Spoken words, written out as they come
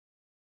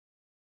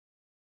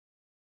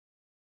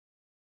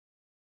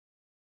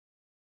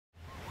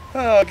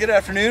Good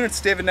afternoon,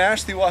 it's David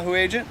Nash, the Oahu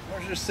agent.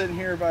 We're just sitting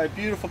here by a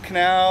beautiful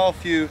canal, a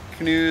few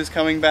canoes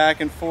coming back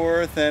and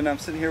forth, and I'm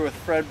sitting here with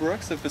Fred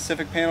Brooks of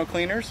Pacific Panel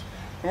Cleaners.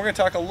 And we're going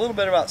to talk a little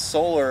bit about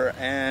solar,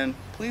 and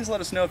please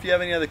let us know if you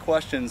have any other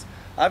questions.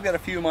 I've got a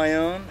few of my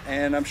own,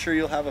 and I'm sure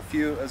you'll have a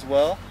few as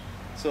well.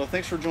 So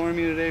thanks for joining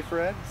me today,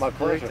 Fred. My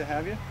pleasure. Great to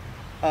have you.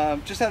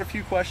 Just had a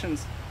few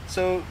questions.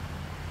 So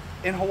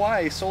in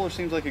Hawaii, solar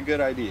seems like a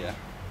good idea.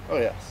 Oh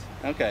yes.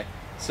 Okay,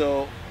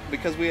 so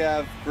because we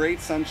have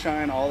great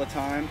sunshine all the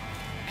time,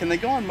 can they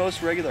go on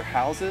most regular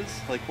houses?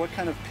 Like what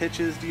kind of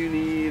pitches do you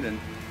need? And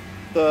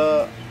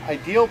the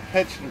ideal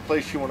pitch and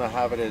place you want to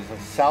have it is a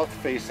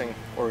south-facing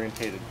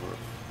orientated roof.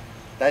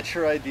 That's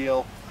your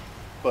ideal,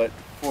 but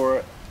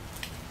for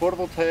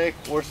photovoltaic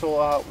or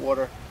solar hot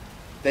water,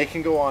 they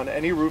can go on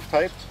any roof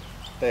type.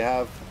 They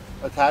have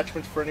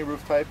attachments for any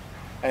roof type,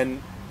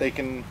 and they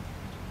can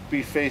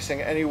be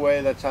facing any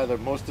way that's either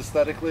most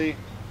aesthetically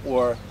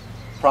or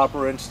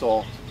proper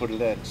install to put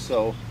it in.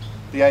 So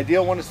the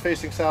ideal one is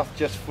facing south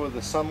just for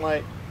the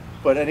sunlight,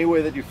 but any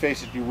way that you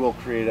face it, you will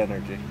create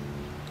energy.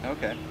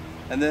 Okay.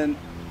 And then,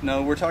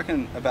 no, we're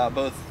talking about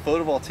both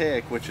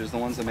photovoltaic, which is the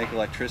ones that make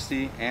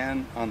electricity,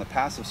 and on the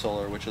passive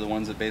solar, which are the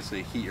ones that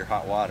basically heat your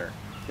hot water,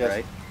 yes.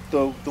 Right?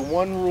 The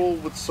one rule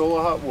with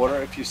solar hot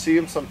water, if you see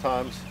them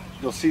sometimes,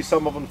 you'll see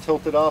some of them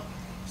tilted up,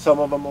 some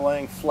of them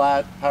laying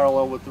flat,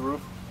 parallel with the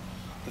roof.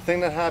 The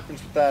thing that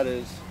happens with that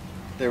is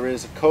there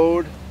is a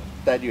code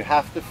that you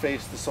have to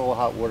face the solar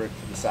hot water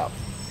to the south.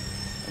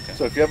 Okay.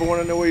 So if you ever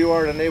want to know where you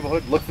are in a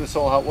neighborhood, look for the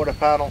solar hot water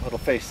panel, it'll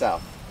face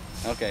south.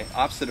 Okay,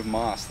 opposite of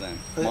moss then.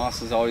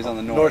 Moss is always on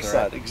the north right?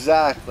 side,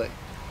 exactly.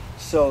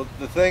 So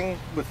the thing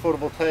with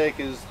photovoltaic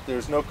is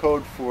there's no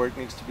code for it,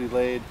 needs to be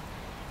laid.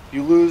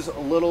 You lose a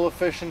little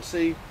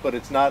efficiency, but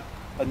it's not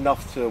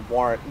enough to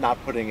warrant not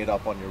putting it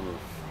up on your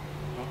roof.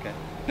 Okay.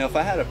 Now if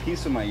I had a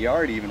piece of my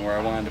yard even where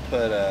I wanted to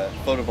put a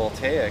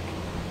photovoltaic,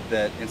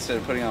 that instead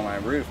of putting on my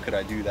roof, could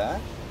I do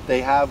that?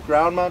 They have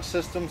ground mount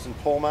systems and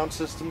pole mount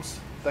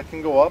systems that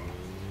can go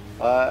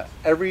up.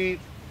 Every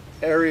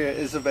area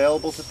is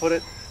available to put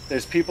it.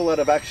 There's people that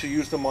have actually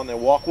used them on their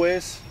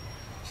walkways.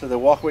 So the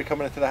walkway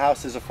coming into the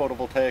house is a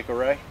photovoltaic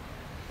array.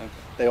 Okay.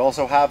 They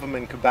also have them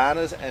in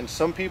cabanas, and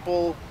some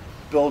people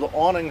build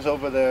awnings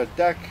over their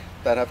deck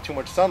that have too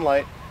much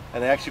sunlight,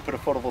 and they actually put a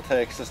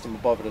photovoltaic system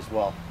above it as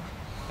well.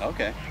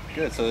 Okay,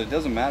 good. So it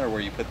doesn't matter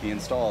where you put the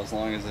install as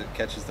long as it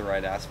catches the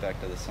right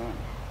aspect of the sun.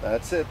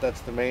 That's it.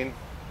 That's the main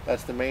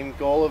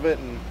goal of it.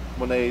 And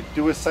when they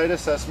do a site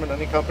assessment,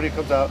 any company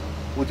comes out,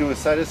 will do a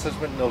site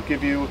assessment, and they'll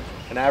give you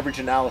an average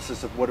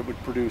analysis of what it would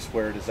produce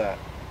where it is at.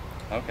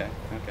 Okay,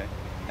 okay.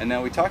 And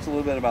now we talked a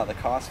little bit about the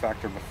cost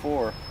factor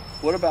before.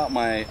 What about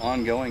my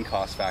ongoing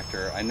cost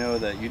factor? I know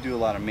that you do a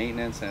lot of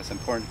maintenance and it's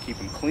important to keep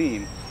them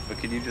clean, but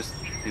could you just,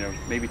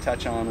 maybe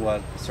touch on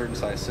what a certain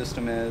size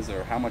system is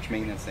or how much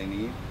maintenance they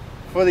need?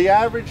 For the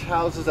average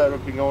houses that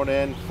would be going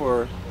in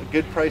for a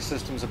good price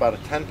system is about a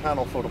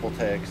 10-panel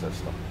photovoltaic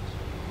system.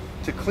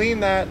 To clean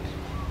that,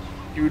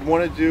 you would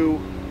want to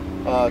do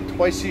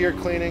twice a year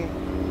cleaning,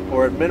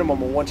 or at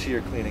minimum a once a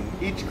year cleaning.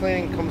 Each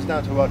cleaning comes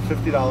down to about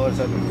 $50.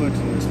 That includes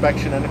an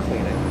inspection and a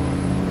cleaning.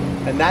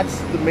 And that's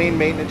the main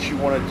maintenance you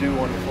want to do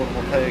on the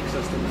photovoltaic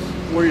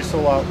systems or your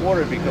solar hot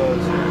water,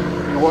 because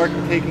you are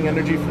taking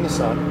energy from the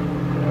sun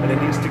and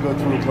it needs to go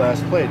through a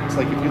glass plate. It's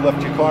like if you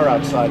left your car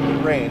outside and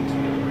it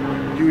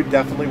rained, you would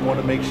definitely want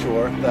to make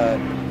sure that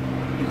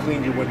you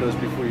cleaned your windows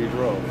before you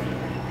drove.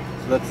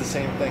 So that's the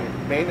same thing.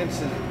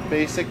 Maintenance is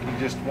basic. You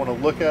just want to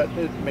look at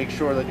it, make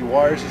sure that your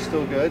wires are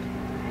still good,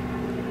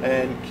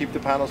 and keep the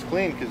panels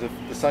clean, because if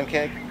the sun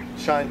can't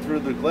shine through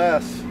the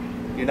glass,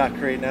 you're not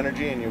creating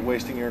energy and you're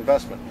wasting your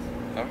investment.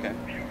 Okay,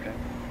 okay.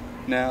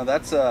 Now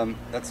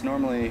that's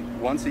normally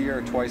once a year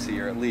or twice a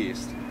year at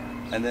least.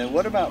 And then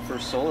what about for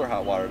solar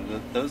hot water?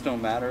 Those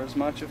don't matter as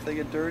much if they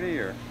get dirty,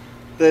 or?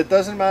 It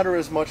doesn't matter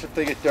as much if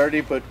they get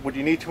dirty, but what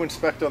you need to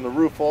inspect on the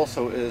roof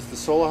also is the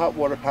solar hot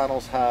water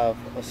panels have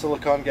a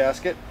silicone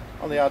gasket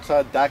on the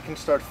outside. That can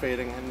start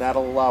fading, and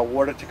that'll allow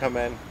water to come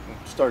in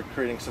and start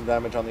creating some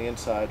damage on the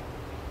inside.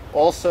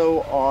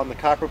 Also on the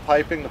copper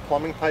piping, the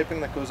plumbing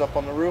piping that goes up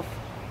on the roof,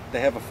 they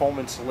have a foam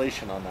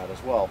insulation on that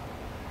as well.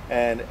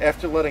 And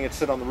after letting it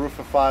sit on the roof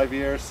for 5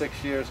 years,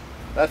 6 years,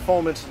 that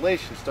foam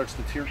insulation starts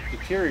to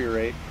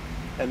deteriorate,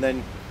 and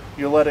then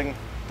you're letting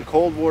the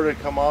cold water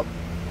come up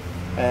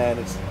and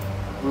it's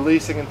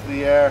releasing into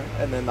the air,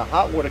 and then the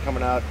hot water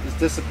coming out is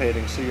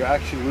dissipating, so you're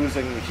actually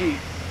losing the heat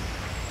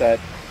that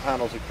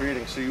panels are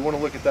creating. So you want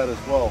to look at that as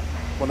well.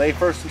 When they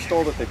first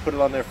installed it, they put it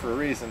on there for a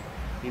reason.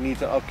 You need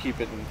to upkeep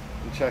it and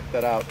check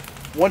that out.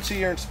 Once a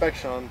year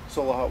inspection on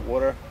solar hot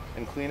water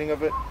and cleaning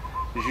of it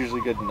is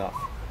usually good enough.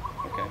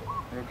 Okay,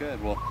 real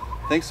good. Well,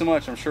 thanks so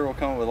much. I'm sure we'll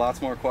come up with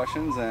lots more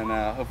questions, and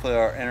hopefully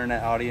our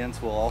internet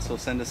audience will also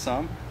send us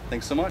some.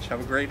 Thanks so much. Have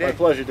a great day. My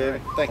pleasure,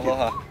 David. Thank you.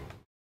 Aloha.